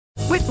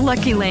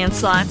Lucky Land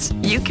Slots,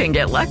 you can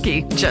get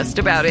lucky just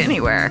about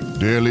anywhere.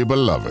 Dearly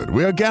beloved,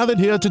 we are gathered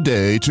here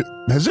today to...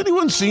 Has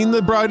anyone seen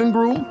the bride and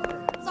groom?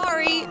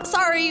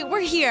 Sorry, we're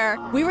here.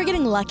 We were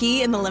getting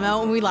lucky in the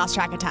limo and we lost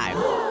track of time.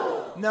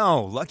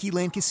 No, Lucky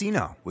Land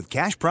Casino, with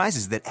cash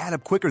prizes that add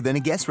up quicker than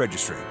a guest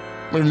registry.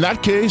 In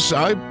that case,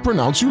 I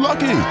pronounce you lucky.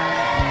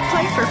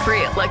 Play for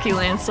free at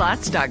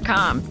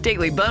LuckyLandSlots.com.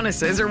 Daily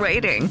bonuses are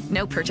waiting.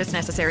 No purchase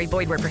necessary.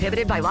 Void where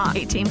prohibited by law.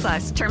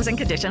 18+. Terms and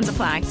conditions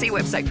apply. See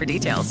website for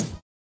details.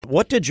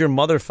 What did your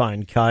mother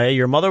find, Kaya?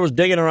 Your mother was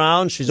digging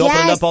around. She's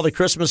opening up all the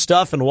Christmas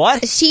stuff, and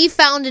what? She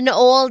found an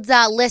old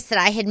list that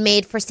I had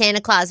made for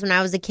Santa Claus when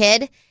I was a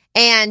kid.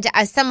 And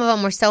some of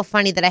them were so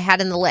funny that I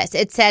had in the list.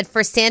 It said,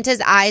 for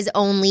Santa's eyes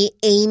only,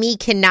 Amy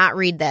cannot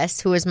read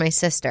this, who is my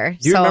sister.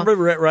 Do you remember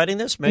writing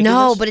this?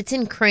 No, this? but it's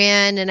in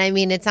crayon, and I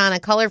mean, it's on a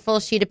colorful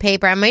sheet of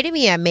paper. I made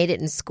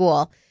it in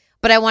school.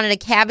 But I wanted a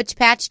Cabbage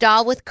Patch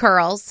doll with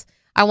curls.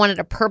 I wanted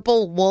a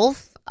purple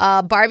wolf,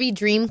 a Barbie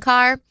dream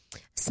car,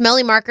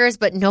 smelly markers,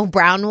 but no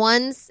brown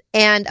ones,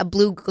 and a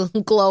blue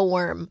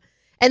glowworm.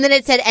 And then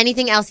it said,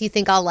 anything else you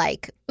think I'll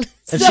like.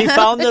 And she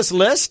found this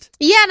list?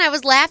 Yeah, and I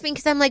was laughing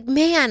because I'm like,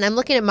 man, I'm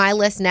looking at my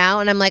list now,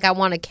 and I'm like, I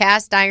want a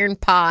cast iron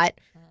pot.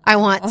 I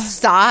want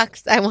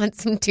socks. I want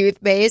some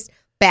toothpaste,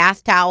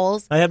 bath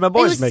towels. I had my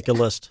boys make a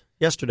list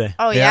yesterday.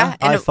 Oh, yeah?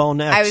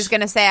 iPhone X. I was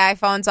going to say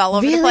iPhones all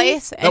over the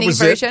place. Any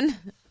version.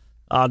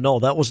 No,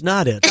 that was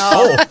not it.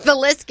 The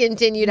list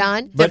continued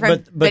on.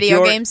 Different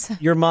video games.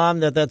 Your mom,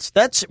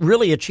 that's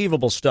really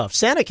achievable stuff.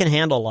 Santa can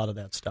handle a lot of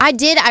that stuff. I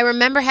did. I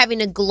remember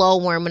having a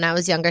glowworm when I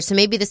was younger, so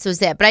maybe this was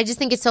it. But I just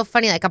think it's so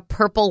funny, like a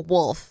purple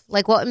wolf.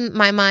 Like what in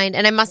my mind?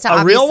 And I must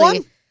have a real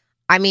one?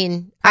 I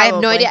mean, I have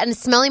no idea. And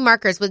smelly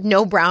markers with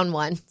no brown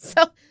one.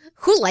 So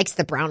who likes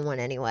the brown one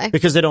anyway?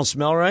 Because they don't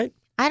smell right?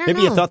 I don't know.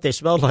 Maybe you thought they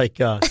smelled like...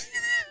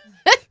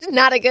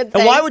 Not a good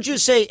thing. And why would you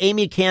say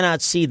Amy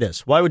cannot see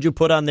this? Why would you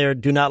put on there,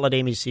 do not let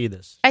Amy see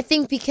this? I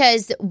think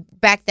because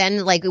back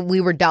then, like,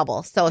 we were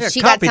double. So if she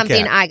copycat. got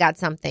something, I got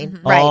something.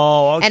 Right.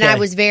 Oh, okay. And I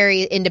was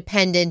very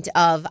independent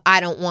of,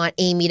 I don't want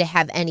Amy to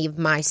have any of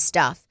my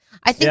stuff.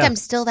 I think I'm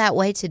still that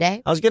way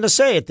today. I was going to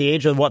say, at the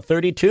age of,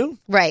 32?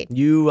 Right.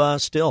 You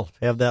still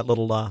have that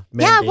little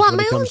mandate when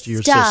it comes to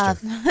your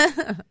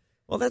sister.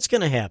 Well, that's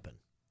going to happen.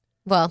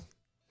 Well,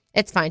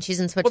 it's fine. She's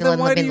in Switzerland then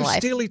why living do you life.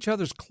 steal each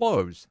other's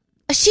clothes?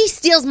 She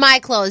steals my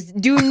clothes.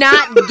 Do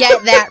not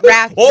get that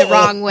wrapped the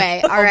wrong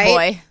way, all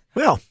right? Boy.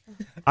 Well,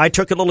 I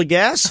took a little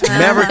gas,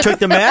 Maverick took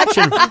the match,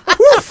 and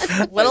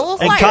woof, Little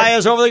and fire.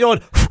 Kaya's over there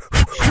going...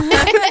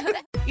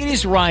 It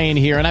is Ryan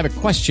here, and I have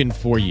a question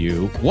for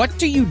you. What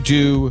do you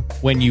do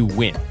when you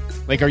win?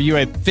 Like, are you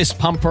a fist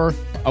pumper,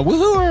 a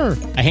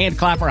woohooer, a hand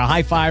clapper, a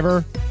high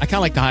fiver? I kind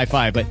of like the high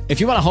five, but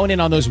if you want to hone in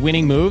on those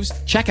winning moves,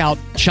 check out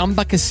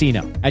Chumba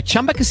Casino. At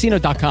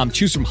ChumbaCasino.com,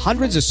 choose from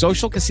hundreds of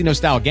social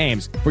casino-style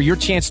games for your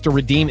chance to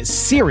redeem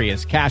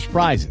serious cash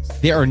prizes.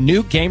 There are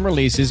new game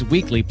releases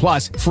weekly,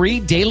 plus free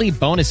daily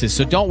bonuses.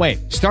 So don't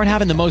wait. Start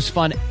having the most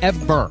fun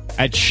ever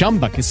at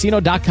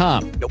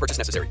ChumbaCasino.com. No purchase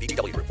necessary.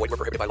 VGW Group. Void where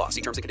prohibited by law.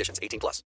 See terms and conditions. 18+.